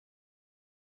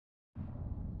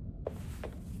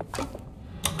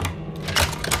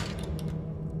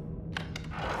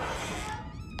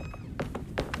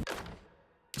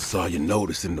saw you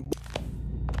noticing the...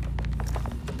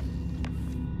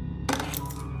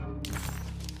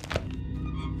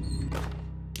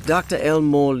 Dr.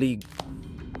 Elmore Lee.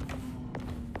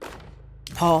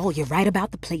 Paul, you're right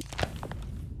about the plate.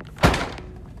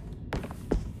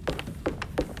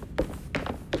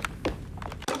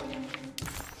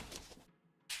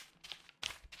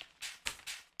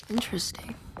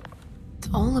 Interesting. It's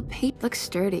all a paper. Looks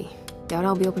sturdy. Doubt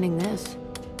I'll be opening this.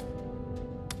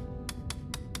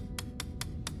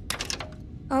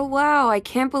 Oh wow, I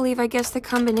can't believe I guessed the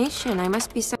combination. I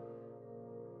must be some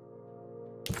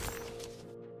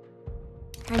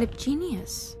kind of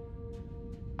genius.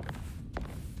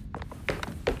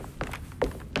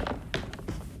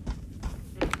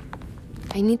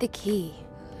 I need the key.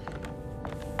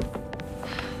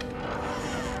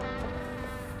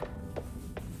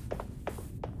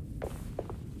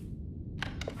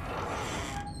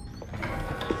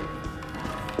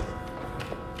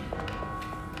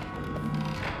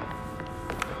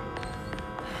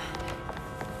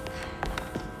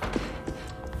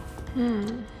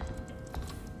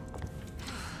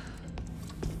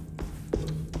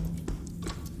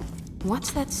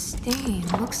 What's that stain?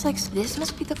 Looks like this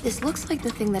must be this looks like the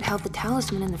thing that held the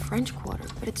talisman in the French Quarter,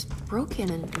 but it's broken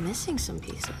and missing some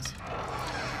pieces.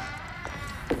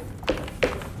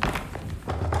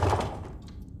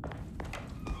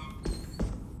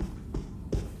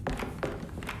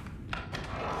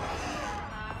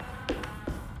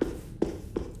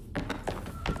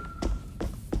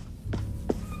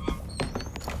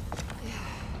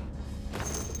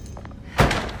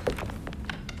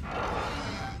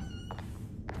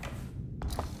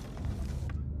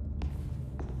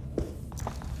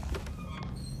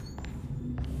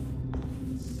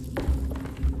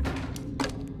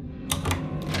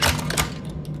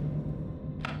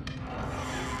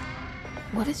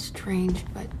 What a strange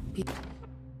but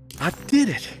I did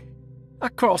it. I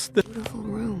crossed the... beautiful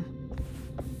room.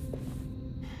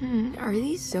 Are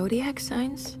these zodiac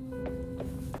signs?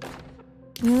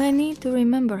 Will I need to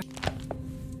remember?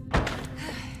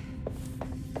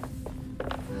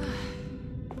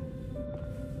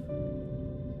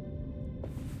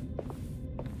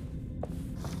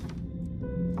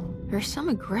 There's some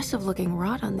aggressive-looking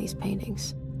rot on these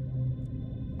paintings.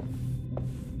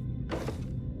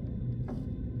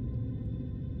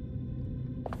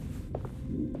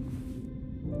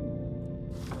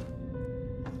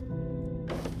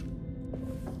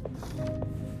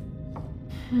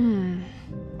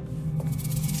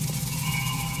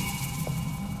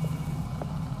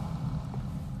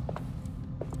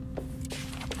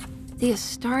 The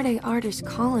Astarte Artist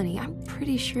Colony. I'm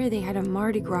pretty sure they had a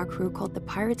Mardi Gras crew called the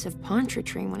Pirates of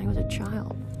Pontchartrain when I was a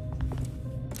child.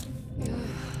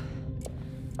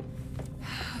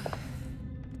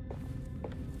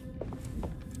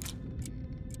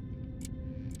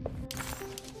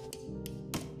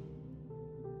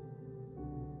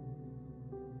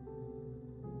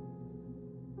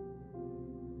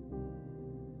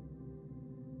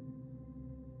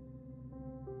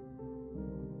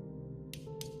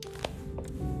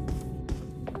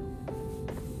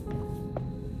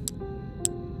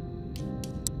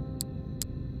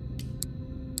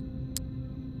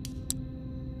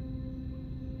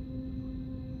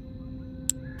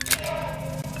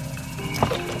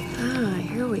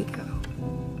 Here we go.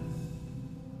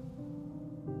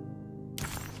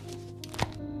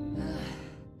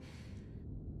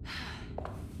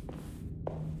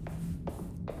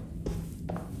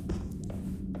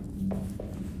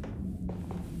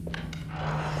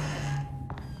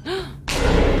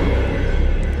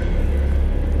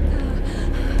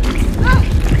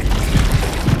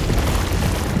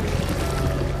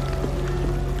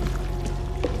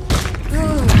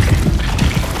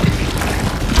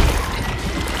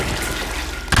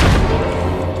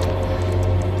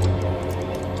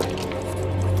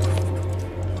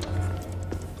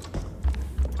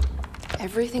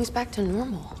 Everything's back to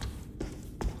normal.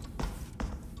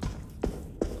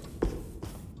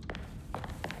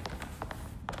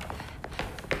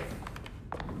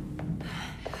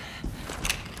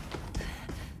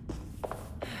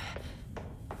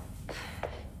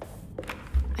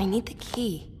 I need the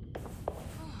key.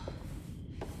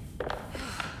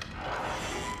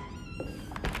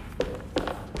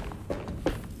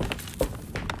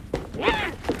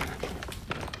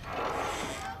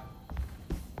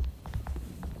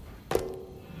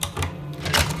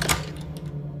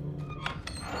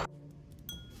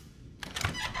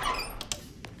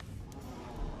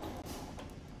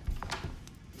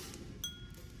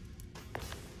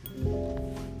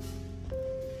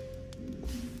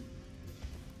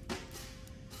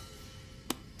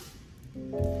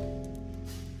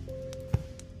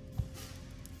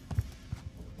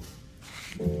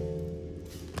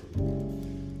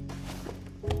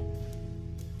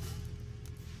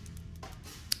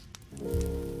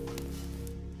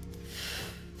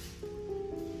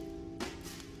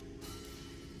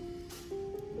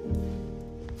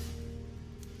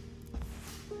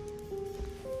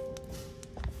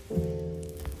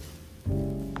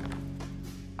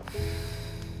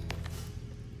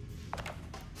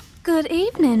 Good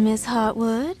evening, Miss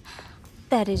Hartwood.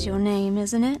 That is your name,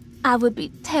 isn't it? I would be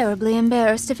terribly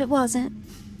embarrassed if it wasn't.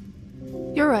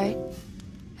 You're right.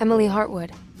 Emily Hartwood,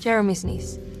 Jeremy's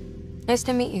niece. Nice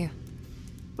to meet you.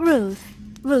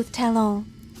 Ruth Talon.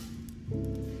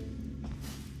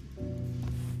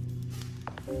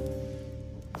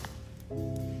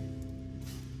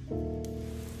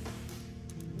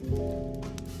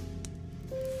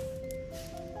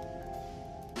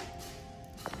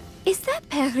 Is that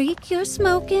Perique you're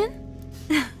smoking?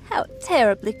 How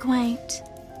terribly quaint.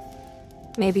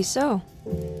 Maybe so,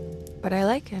 but I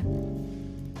like it.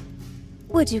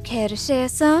 Would you care to share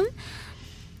some?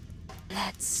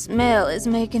 That smell is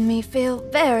making me feel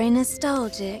very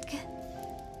nostalgic.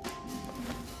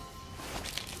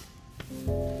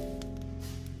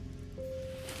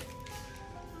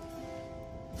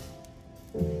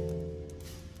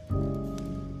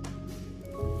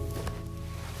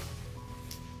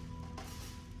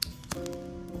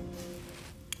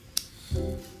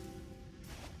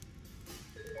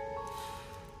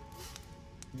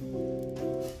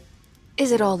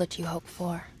 Is it all that you hope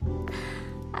for?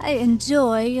 I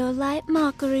enjoy your light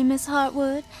mockery, Miss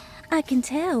Hartwood. I can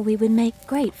tell we would make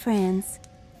great friends.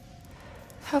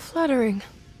 How flattering.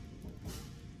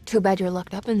 Too bad you're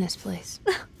locked up in this place.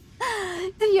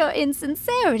 Your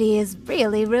insincerity is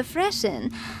really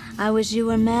refreshing. I wish you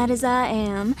were mad as I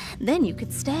am, then you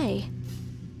could stay.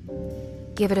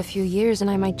 Give it a few years and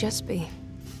I might just be.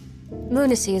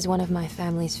 Lunacy is one of my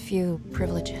family's few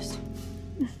privileges.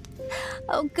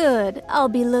 Oh, good. I'll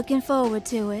be looking forward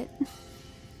to it.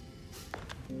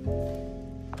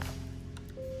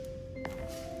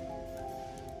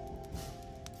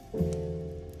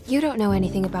 You don't know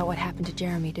anything about what happened to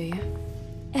Jeremy, do you?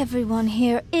 Everyone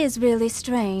here is really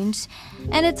strange,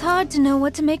 and it's hard to know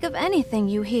what to make of anything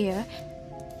you hear.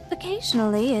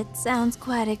 Occasionally, it sounds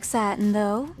quite exciting,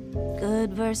 though.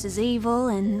 Good versus evil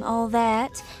and all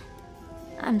that.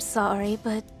 I'm sorry,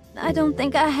 but I don't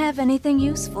think I have anything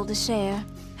useful to share.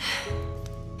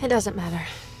 It doesn't matter.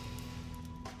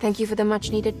 Thank you for the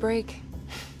much-needed break.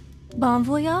 Bon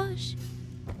voyage.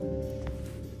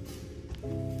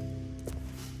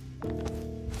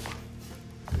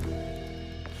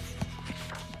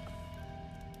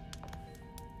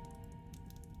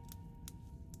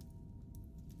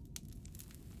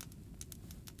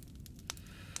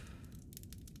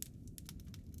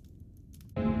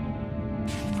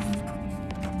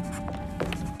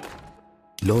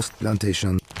 Lost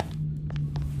Plantation.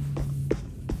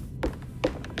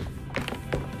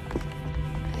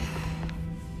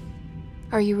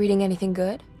 Are you reading anything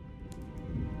good?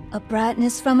 A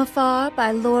Brightness from Afar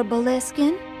by Lord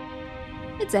Boleskine.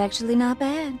 It's actually not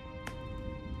bad.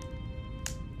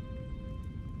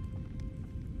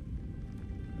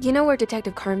 You know where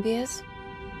Detective Carnby is?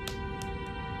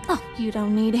 Oh, you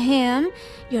don't need him.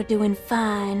 You're doing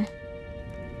fine.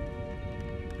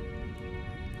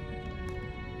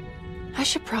 I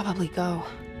should probably go.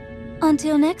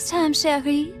 Until next time,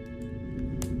 chérie.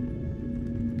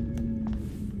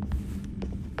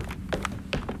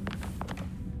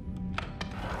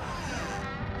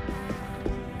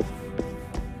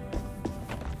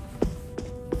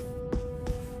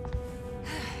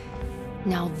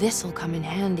 Now this'll come in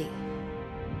handy.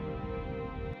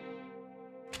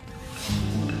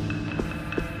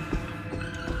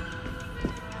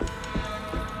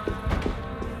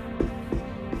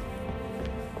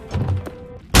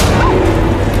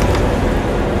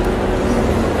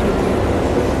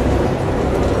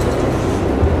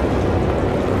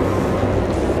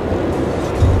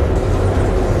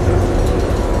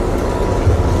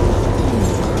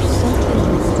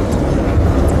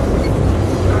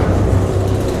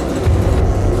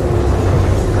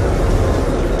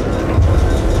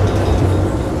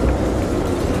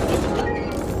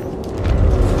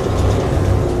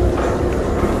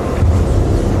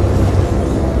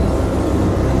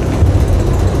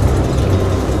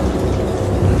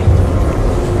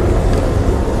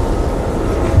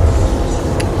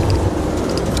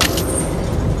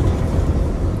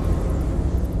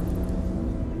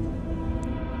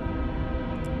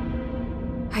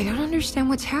 I don't understand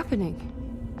what's happening.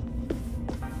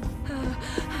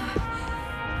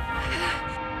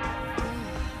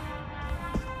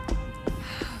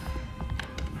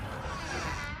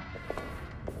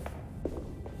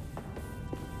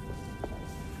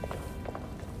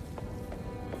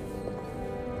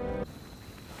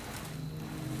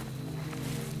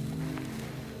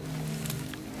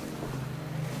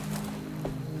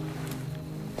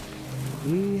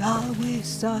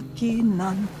 Iawesaki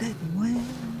nante muen,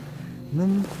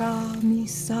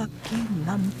 Mumpramisaki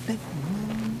nante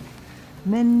muen,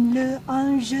 Men le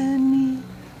angeni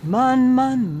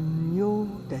man yo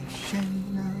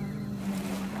deshena.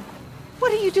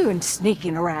 What are you doing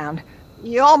sneaking around?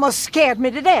 You almost scared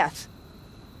me to death.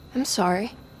 I'm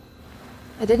sorry.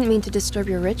 I didn't mean to disturb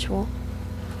your ritual.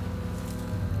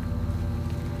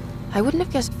 I wouldn't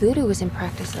have guessed voodoo was in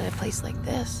practice at a place like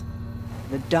this.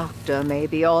 The doctor may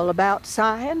be all about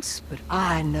science, but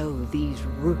I know these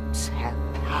roots have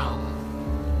power.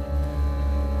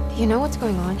 Do you know what's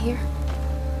going on here?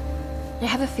 I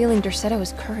have a feeling Derceto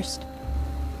is cursed.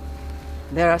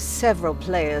 There are several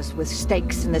players with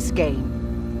stakes in this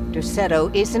game.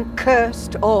 Derceto isn't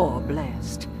cursed or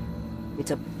blessed. It's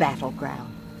a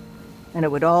battleground. And it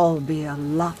would all be a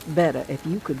lot better if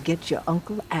you could get your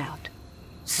uncle out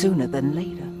sooner than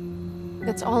later.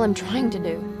 That's all I'm trying to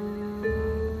do.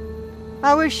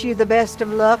 I wish you the best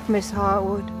of luck, Miss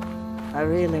Harwood. I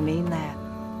really mean that.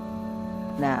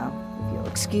 Now, if you'll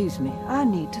excuse me, I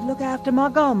need to look after my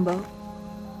gumbo.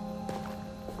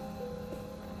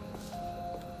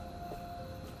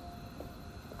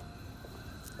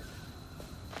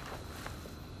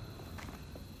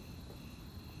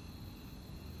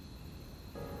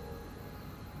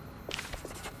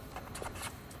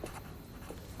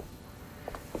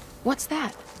 What's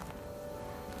that?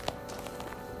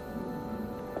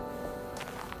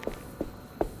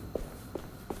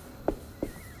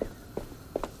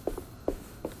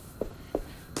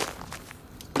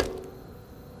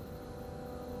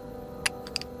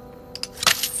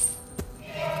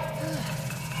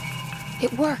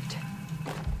 It worked.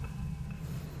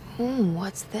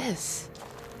 What's this?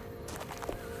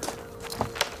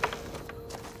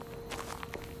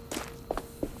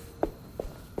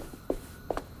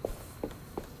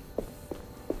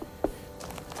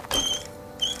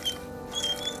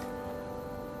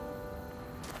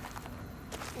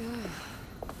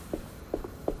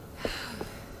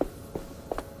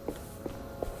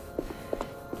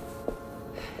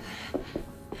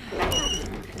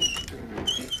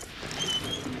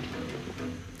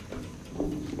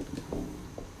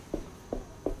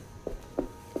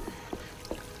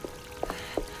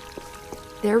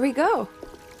 There we go.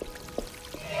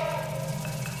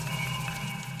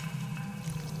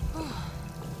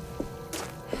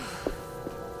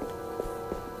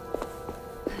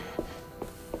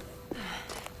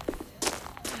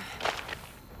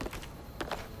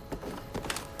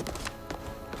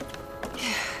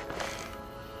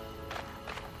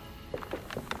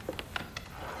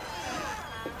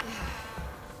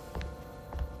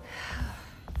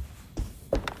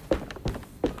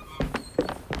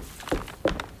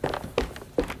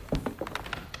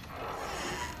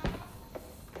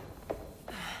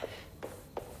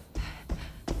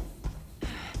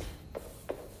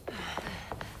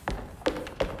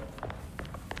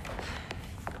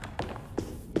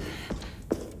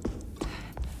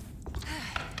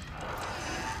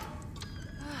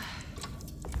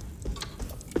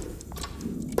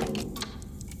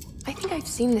 I've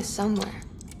seen this somewhere.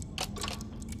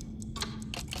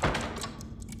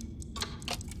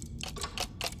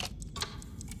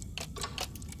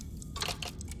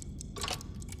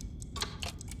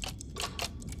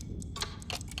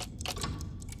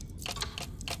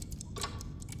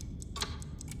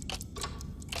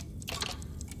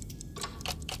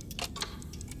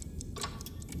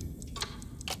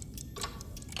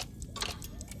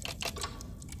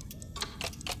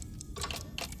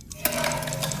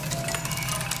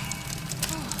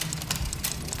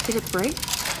 Did it break?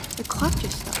 The clock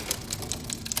just stopped.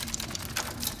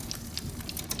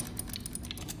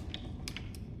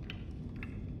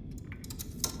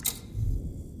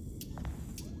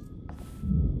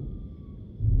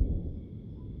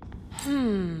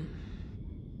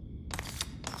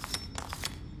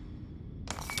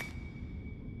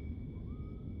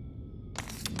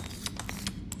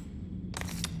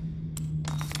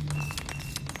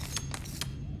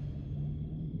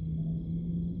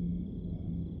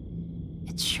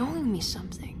 It's showing me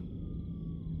something.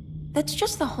 That's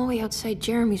just the hallway outside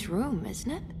Jeremy's room, isn't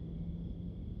it?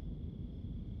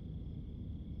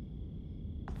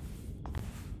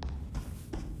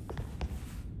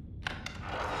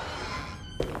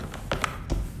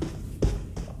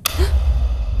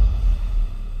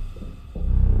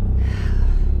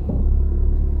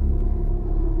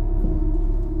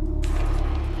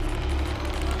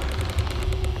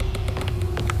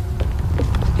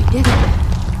 I did it.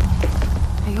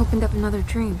 I opened up another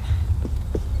dream.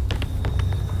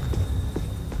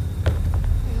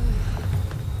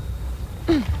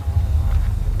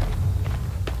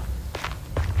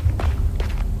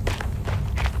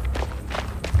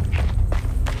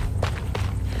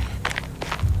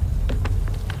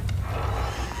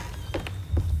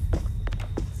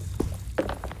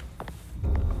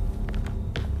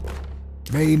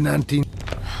 May 19...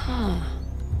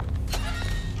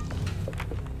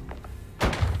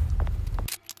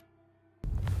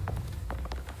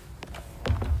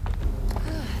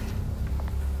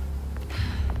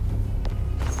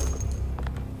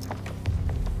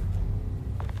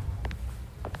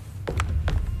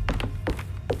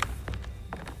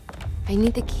 I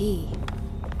need the key.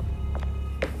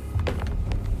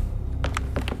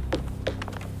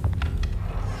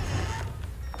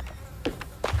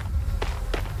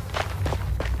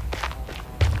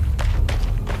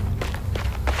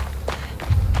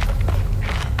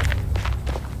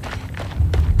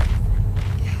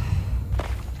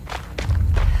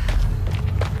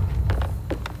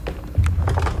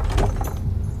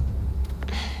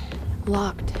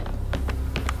 Locked.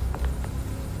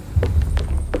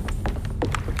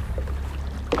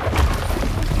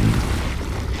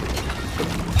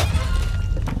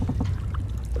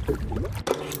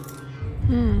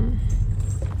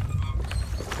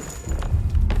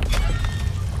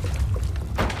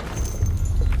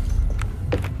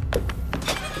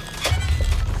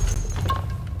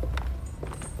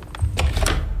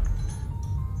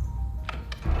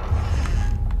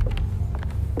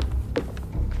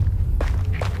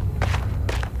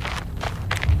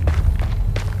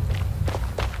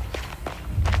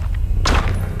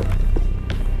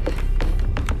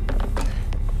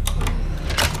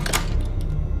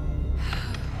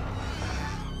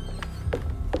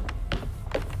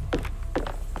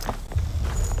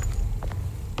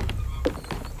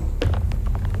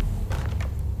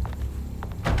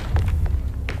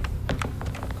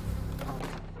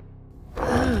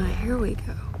 Here we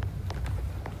go.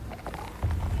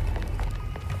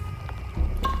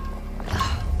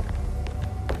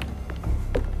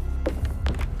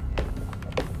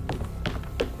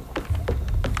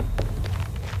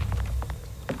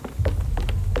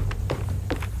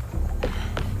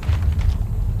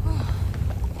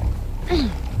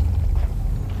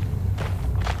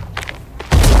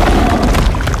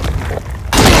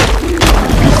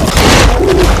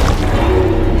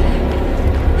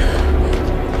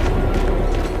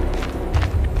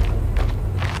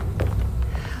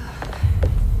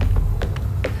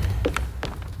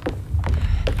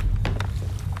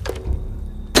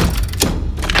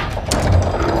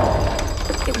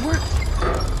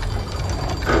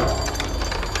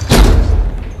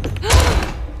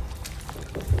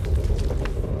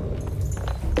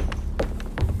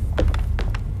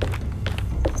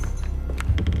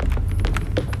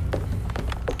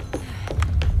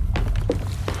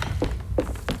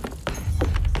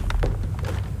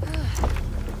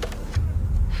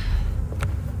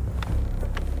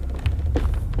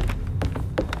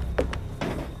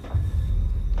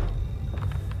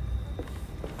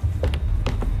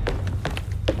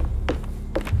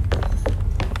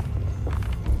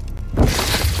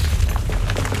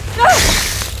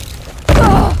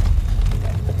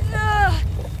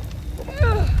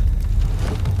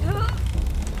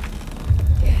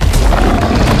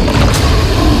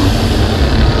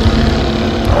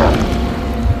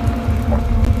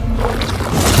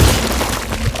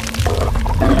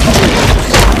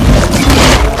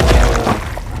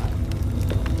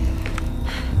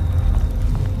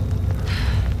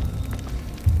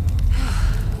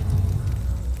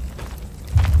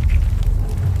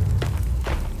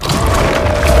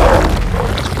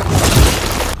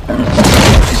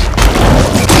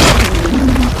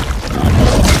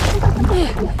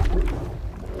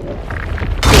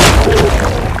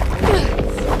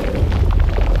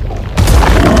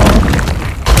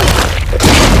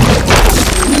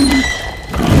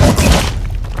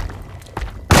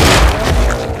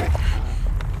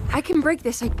 I can break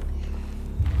this.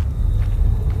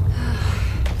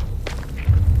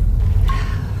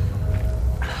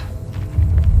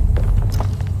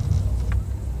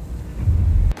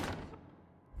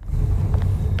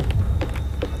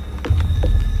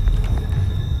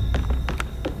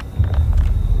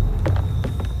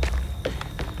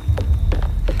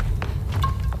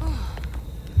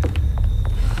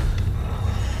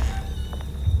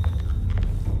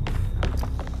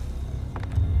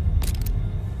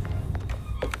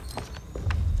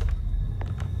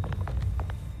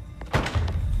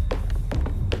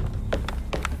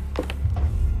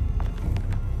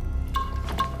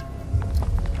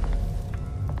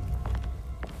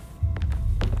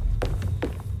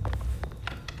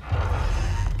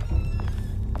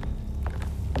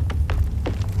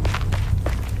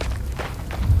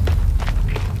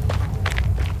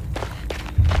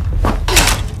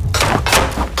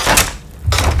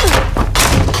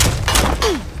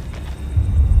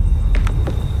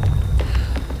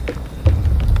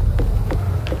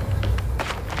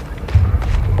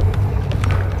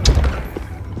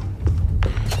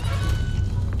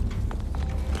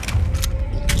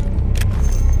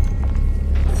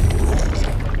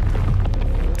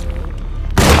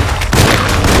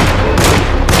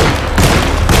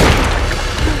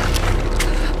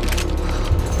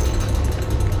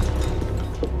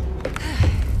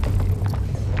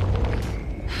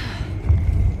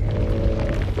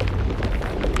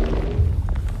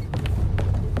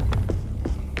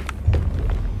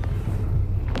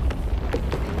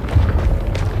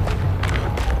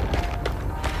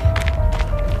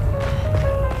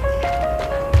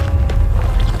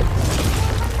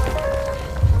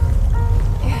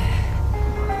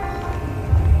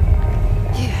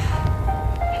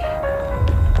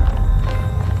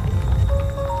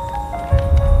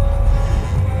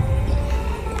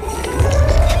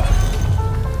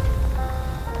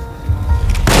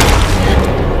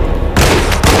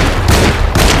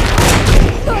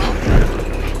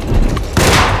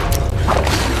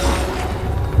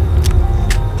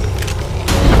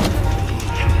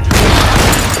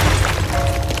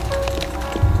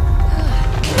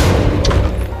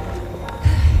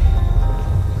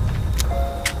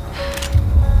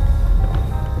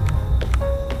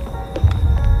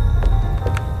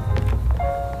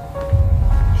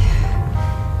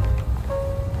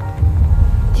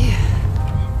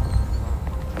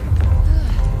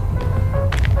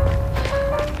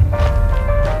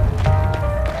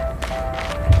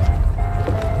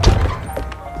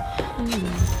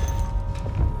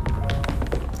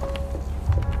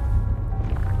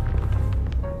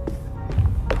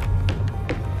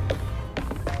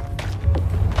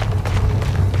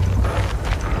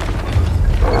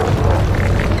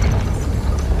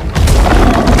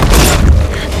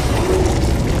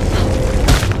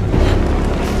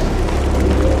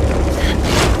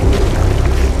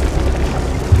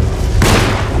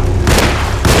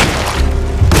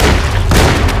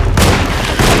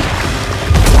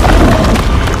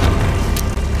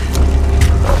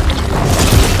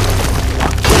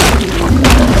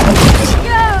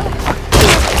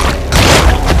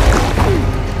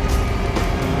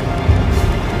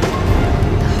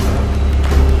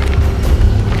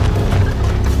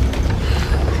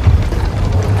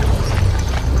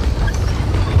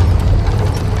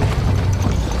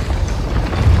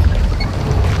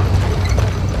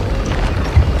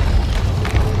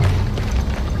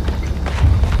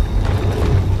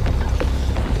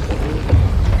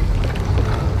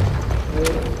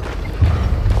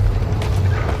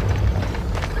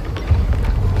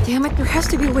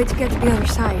 a way to get to the other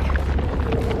side.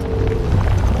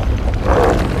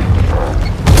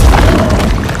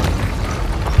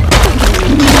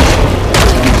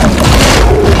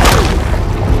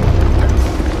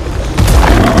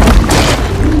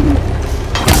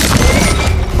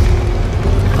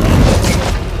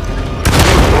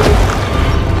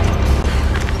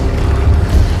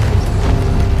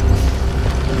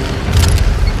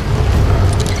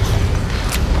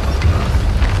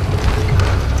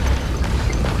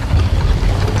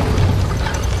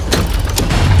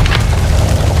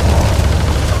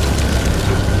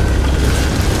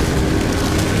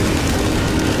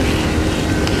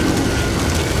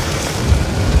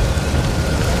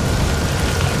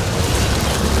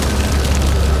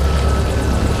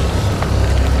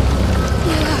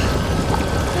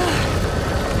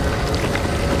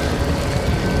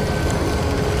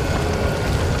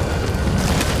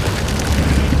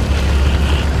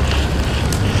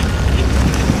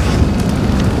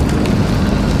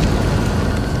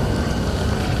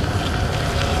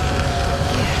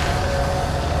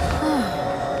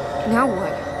 Now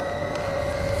what?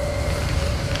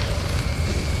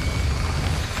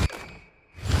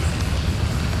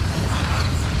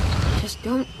 Just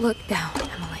don't look down,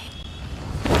 Emily.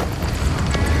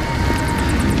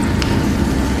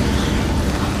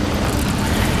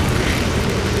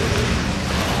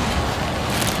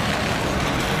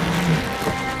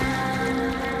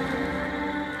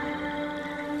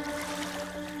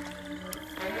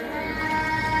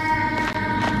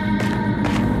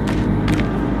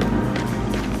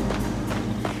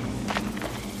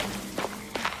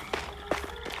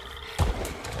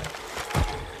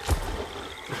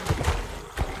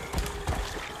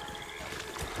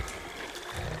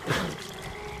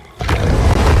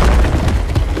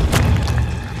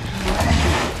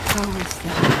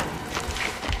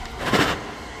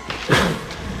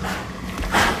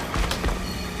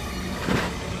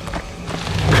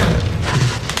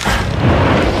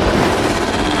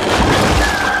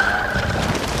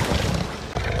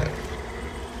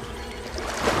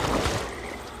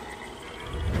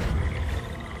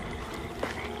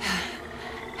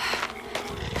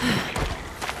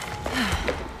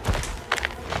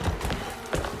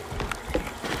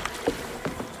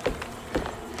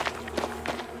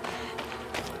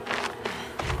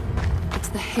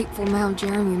 The hateful mound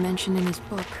Jeremy mentioned in his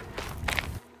book.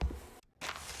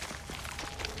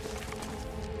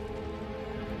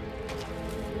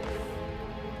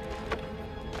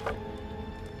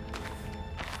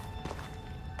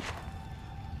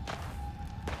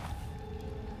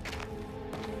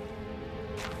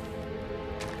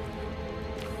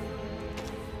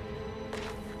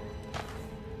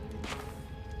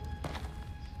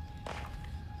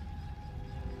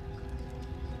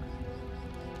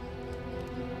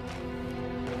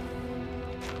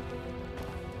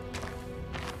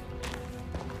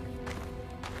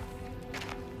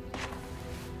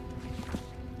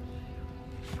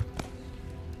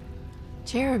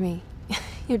 Jeremy,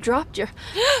 you dropped your...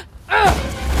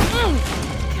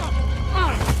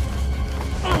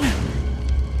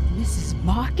 Mrs.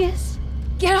 Marcus?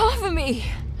 Get off of me!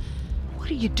 What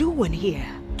are you doing here?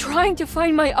 Trying to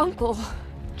find my uncle.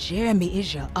 Jeremy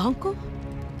is your uncle?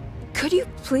 Could you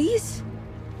please?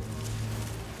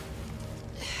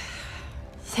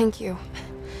 Thank you.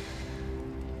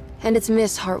 And it's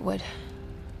Miss Hartwood.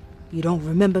 You don't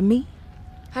remember me?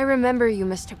 I remember you,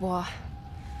 Miss Dubois.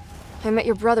 I met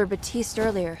your brother Baptiste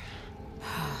earlier.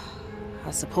 I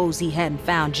suppose he hadn't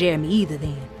found Jeremy either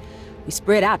then. We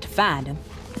spread out to find him.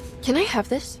 Can I have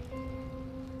this?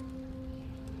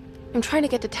 I'm trying to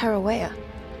get to Tarawea.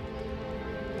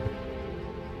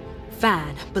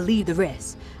 Fine, believe the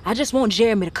rest. I just want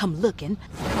Jeremy to come looking.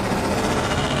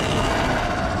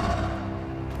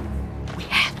 We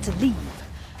have to leave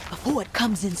before it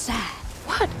comes inside.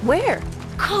 What? Where?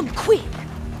 Come quick!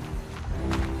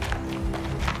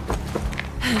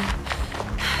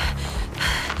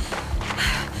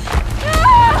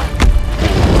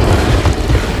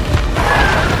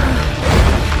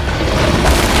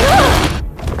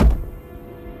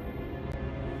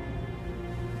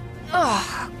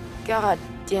 Oh, God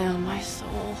damn my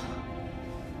soul.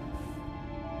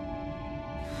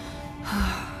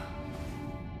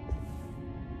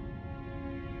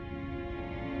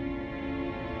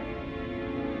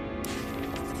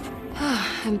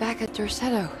 I'm back at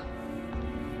Derceto.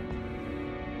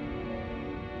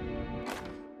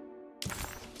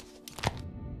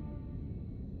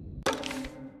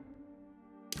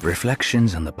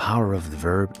 Reflections on the power of the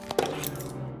verb.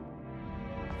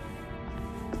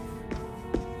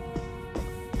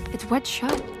 It's wet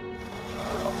shut.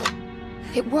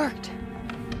 It worked.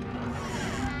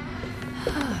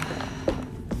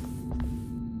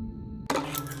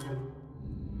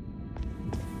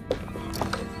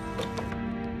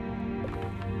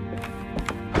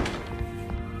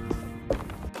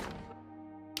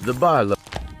 The bar look.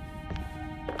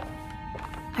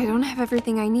 I don't have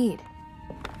everything I need.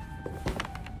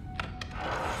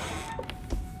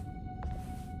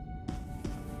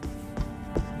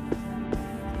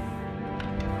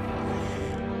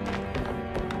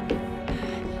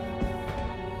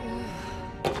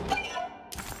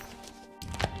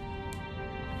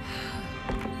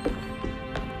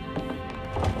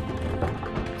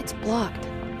 It's blocked.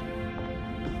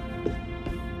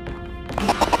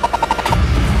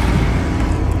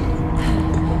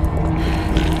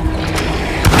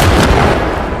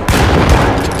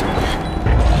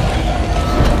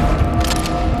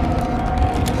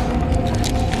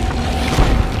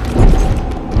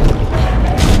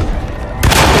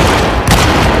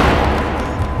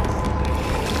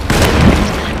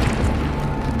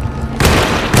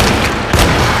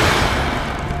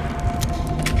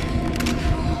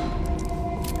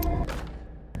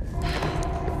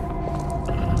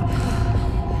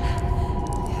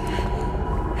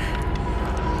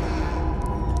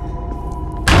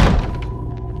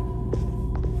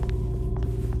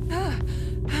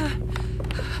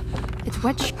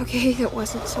 Which, okay, that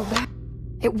wasn't so bad.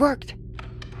 It worked.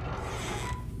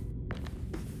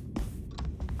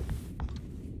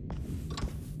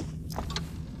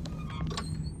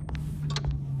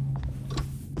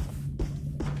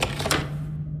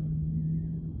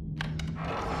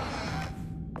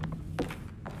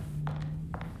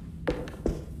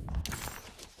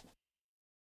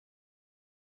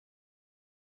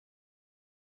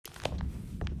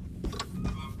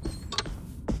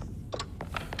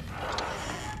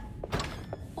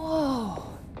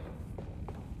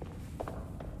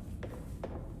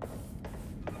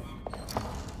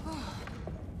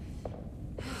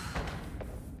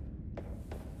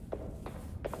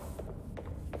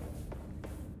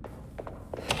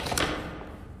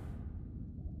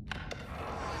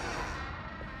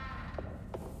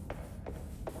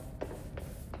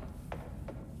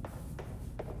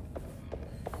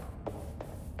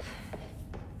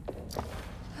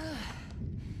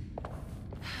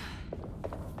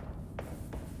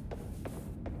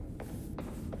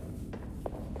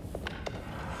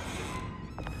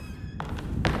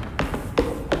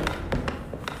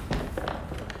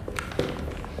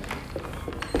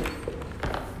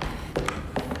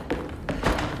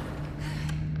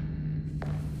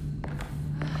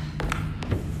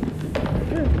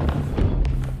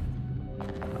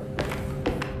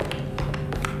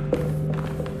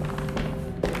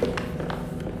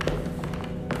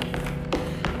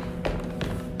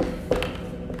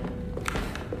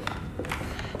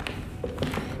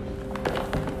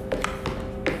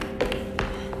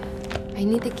 I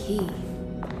need the key.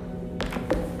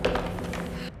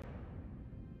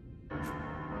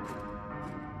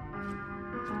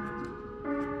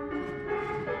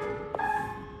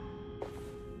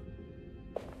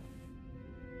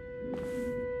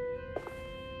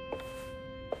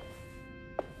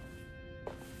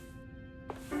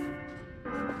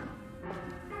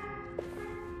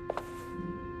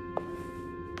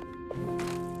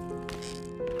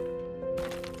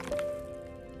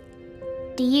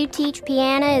 Do you teach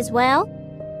piano as well?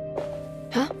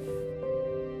 Huh?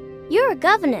 You're a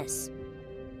governess.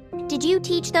 Did you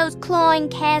teach those clawing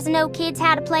Casino kids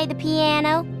how to play the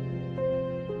piano?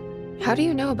 How do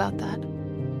you know about that?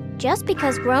 Just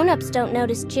because grown-ups don't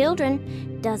notice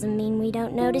children doesn't mean we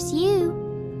don't notice you.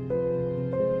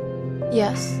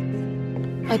 Yes.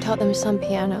 I taught them some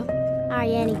piano. Are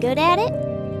you any good at it?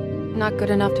 Not good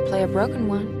enough to play a broken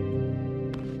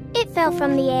one. It fell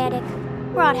from the attic.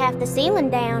 Brought half the ceiling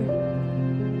down.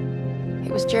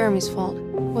 It was Jeremy's fault,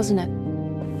 wasn't it?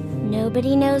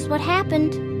 Nobody knows what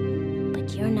happened,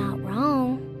 but you're not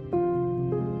wrong.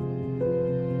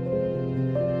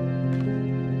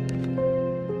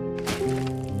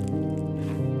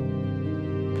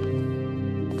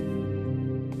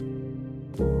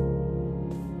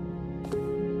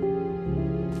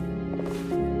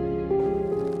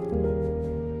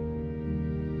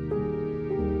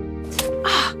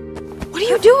 What are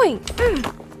you doing?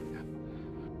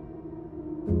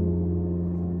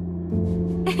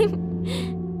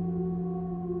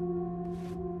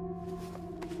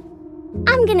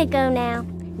 I'm gonna go now.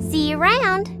 See you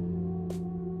around.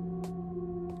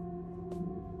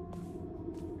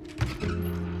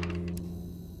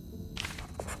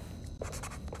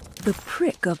 The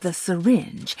prick of the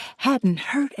syringe hadn't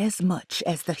hurt as much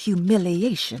as the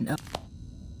humiliation of...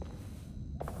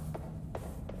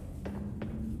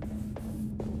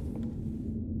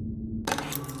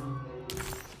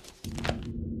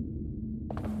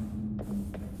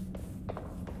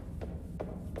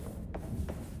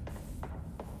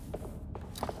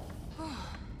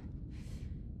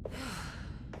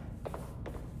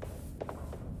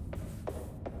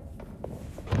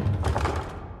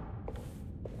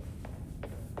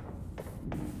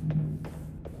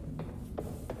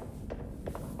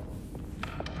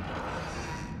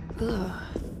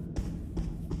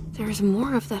 There's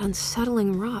more of that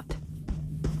unsettling rot.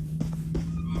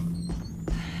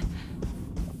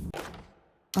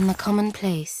 On the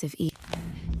commonplace of each.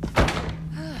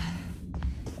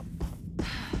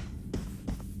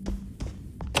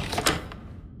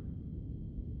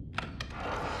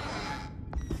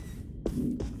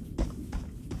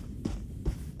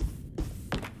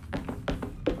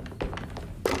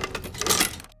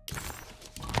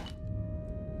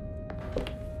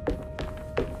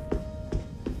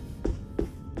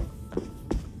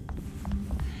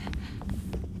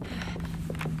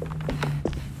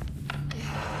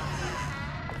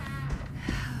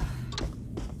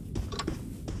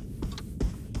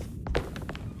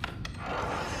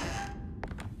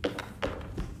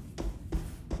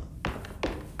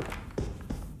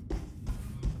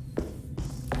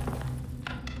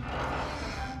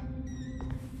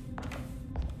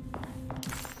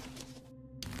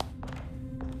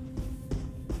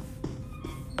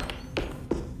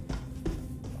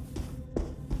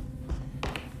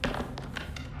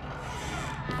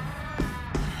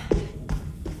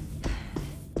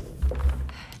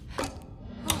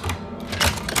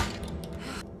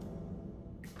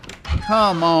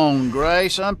 Come on,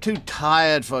 Grace. I'm too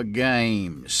tired for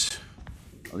games.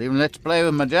 I'll even let you play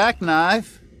with my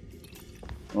jackknife.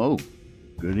 Oh,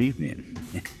 good evening.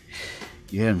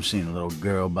 You haven't seen a little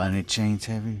girl by any chance,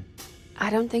 have you? I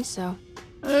don't think so.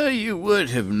 You would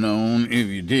have known if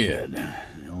you did.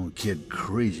 The only kid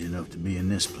crazy enough to be in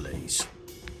this place.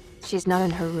 She's not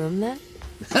in her room then?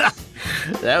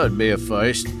 That would be a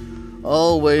first.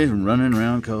 Always running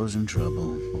around causing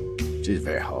trouble. She's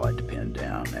very hard to pin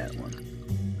down, that one.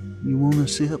 You want a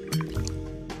sip?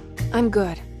 I'm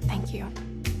good, thank you.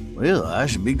 Well, I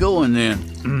should be going then.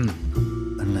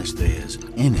 Unless there's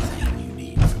anything you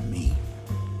need from me.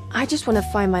 I just want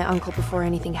to find my uncle before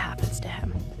anything happens to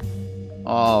him.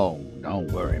 Oh,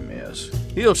 don't worry, miss.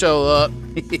 He'll show up.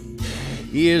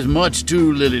 He is much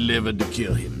too lily-livered to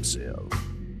kill himself.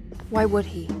 Why would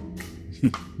he?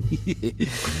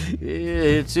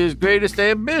 It's his greatest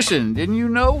ambition, didn't you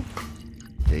know?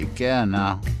 Take care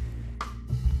now.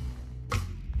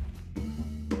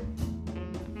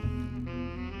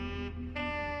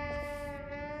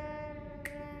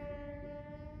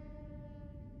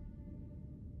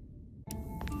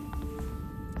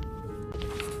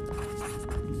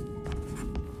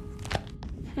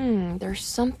 There's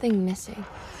something missing.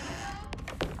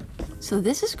 So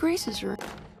this is Grace's room.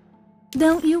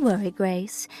 Don't you worry,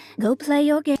 Grace. Go play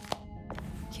your game.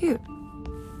 Cute.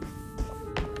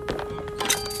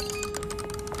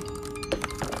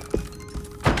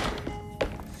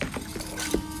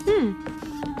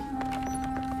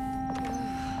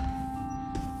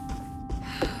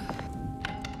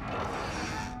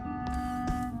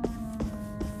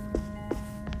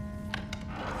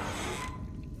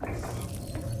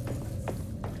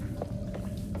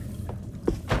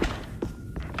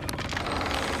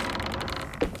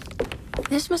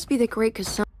 This must be the Great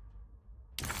Cassandra,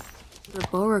 the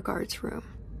Beauregard's room.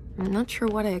 I'm not sure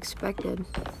what I expected.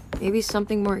 Maybe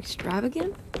something more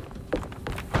extravagant?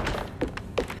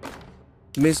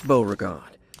 Miss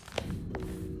Beauregard.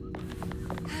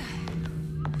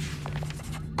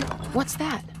 What's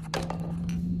that?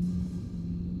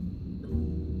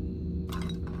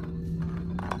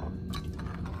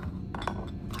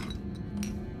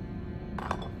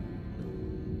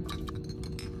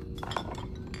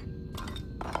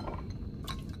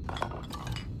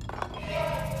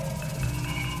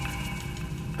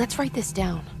 Let's write this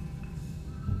down.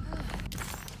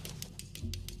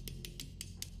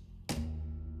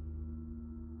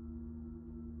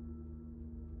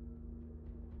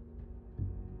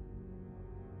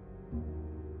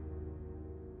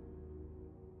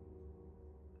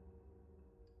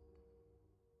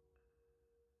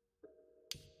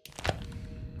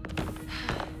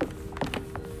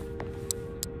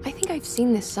 I think I've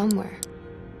seen this somewhere.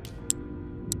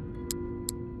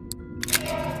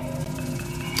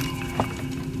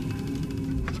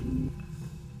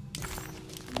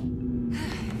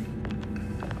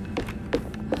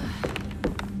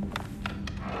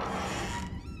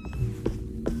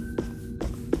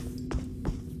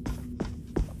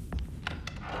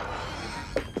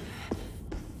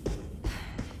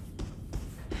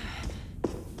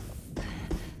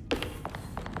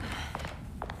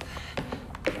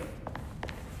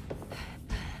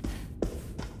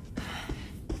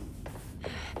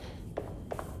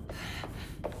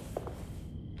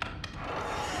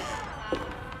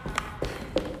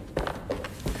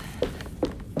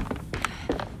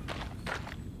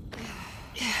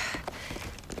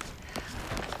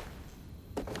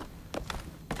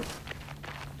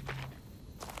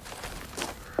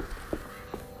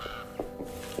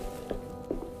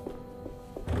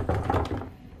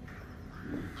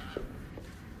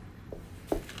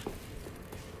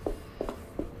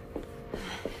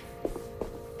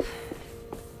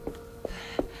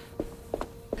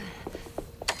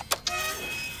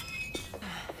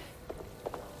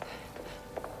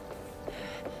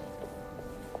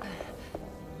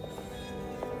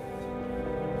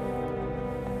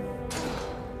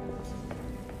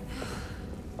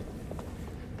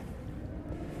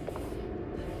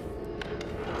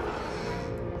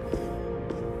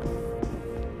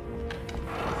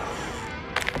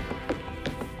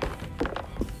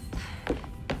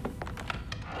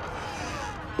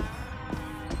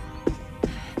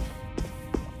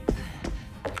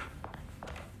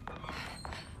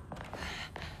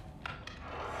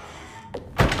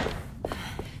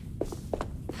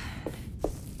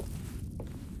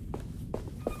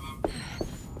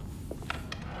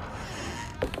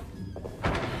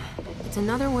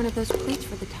 another one of those plates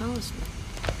for the talisman.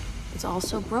 It's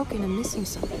also broken and missing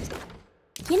something.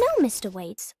 You know, Mr.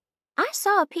 Waits, I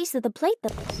saw a piece of the plate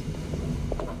that was...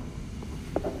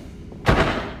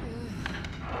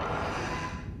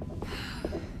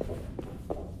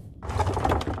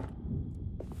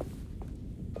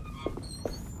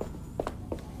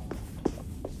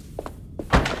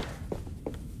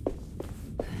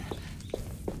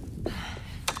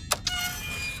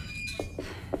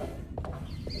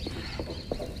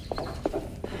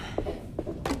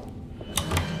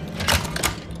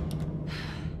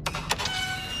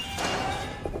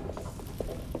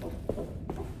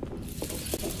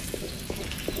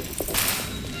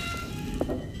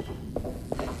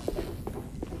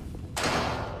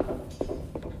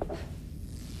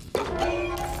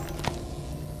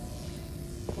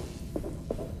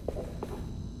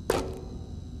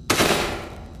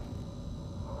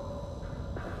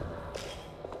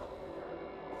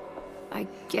 I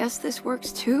guess this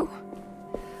works too?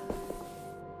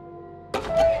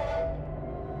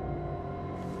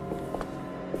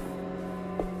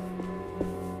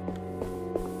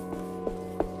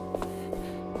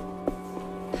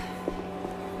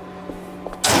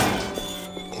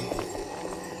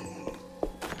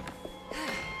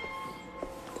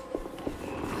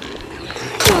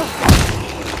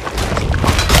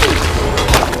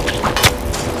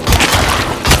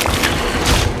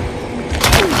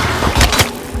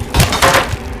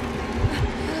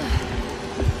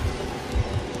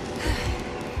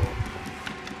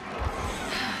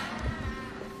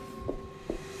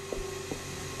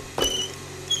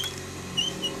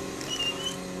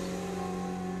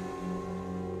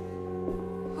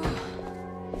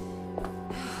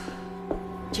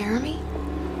 Jeremy?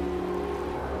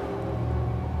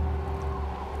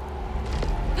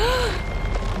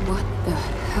 What the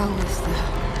hell is that?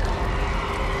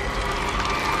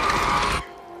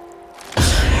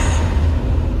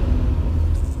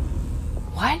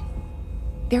 What?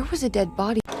 There was a dead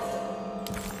body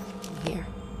here.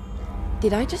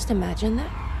 Did I just imagine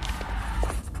that?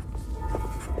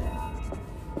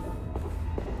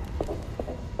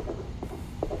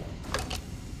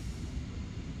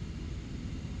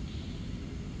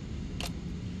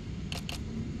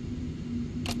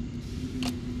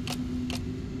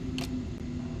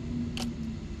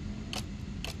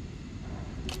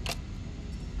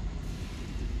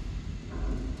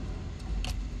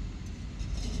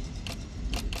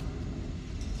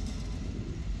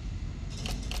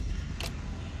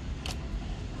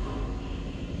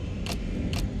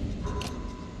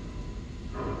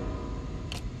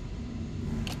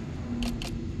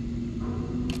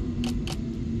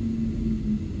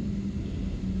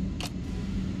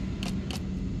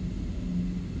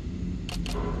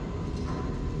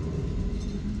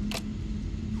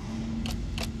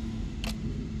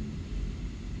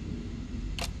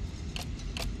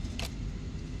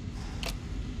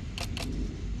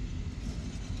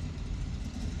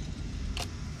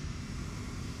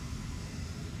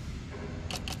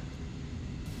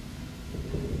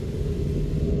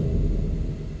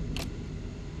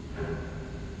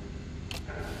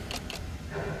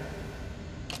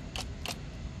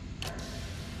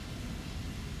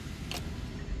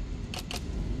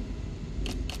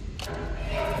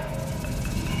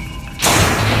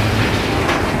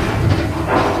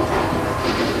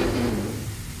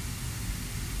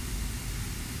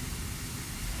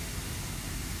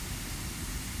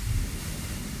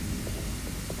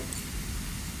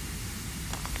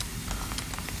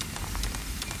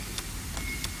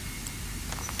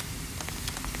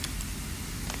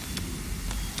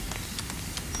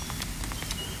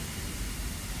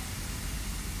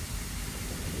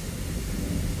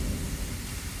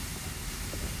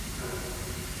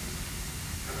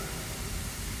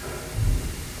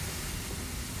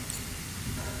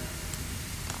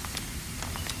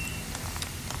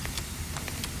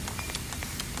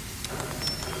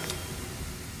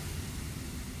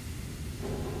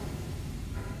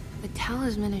 The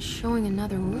talisman is showing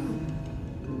another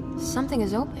room. Something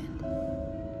is open.